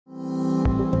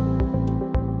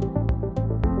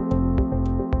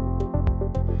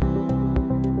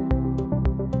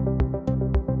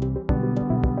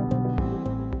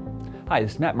Hi,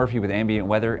 this is Matt Murphy with Ambient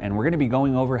Weather, and we're going to be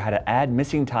going over how to add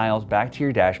missing tiles back to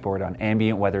your dashboard on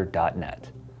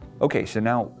ambientweather.net. Okay, so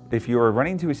now if you're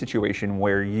running into a situation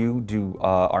where you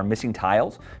are missing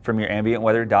tiles from your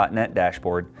ambientweather.net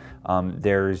dashboard,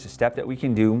 there's a step that we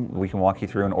can do, we can walk you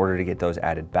through in order to get those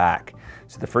added back.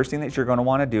 So the first thing that you're going to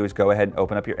want to do is go ahead and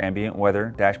open up your Ambient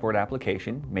Weather dashboard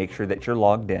application, make sure that you're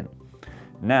logged in.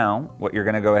 Now, what you're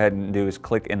going to go ahead and do is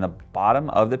click in the bottom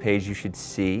of the page. You should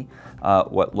see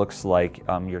what looks like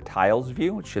your tiles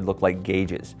view. It should look like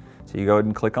gauges. So you go ahead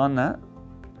and click on that.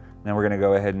 Then we're going to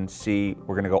go ahead and see,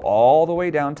 we're going to go all the way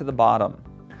down to the bottom.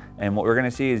 And what we're going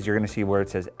to see is you're going to see where it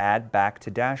says add back to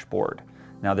dashboard.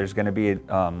 Now there's going to be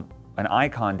an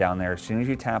icon down there. As soon as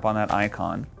you tap on that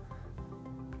icon,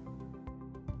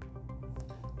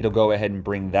 it'll go ahead and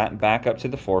bring that back up to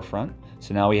the forefront.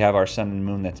 So now we have our sun and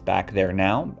moon that's back there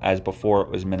now, as before it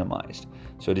was minimized.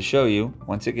 So to show you,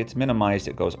 once it gets minimized,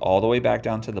 it goes all the way back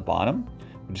down to the bottom.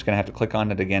 We're just going to have to click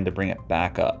on it again to bring it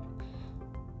back up.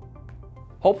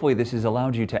 Hopefully this has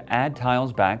allowed you to add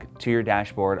tiles back to your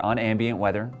dashboard on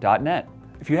ambientweather.net.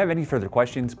 If you have any further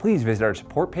questions, please visit our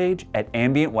support page at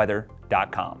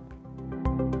ambientweather.com.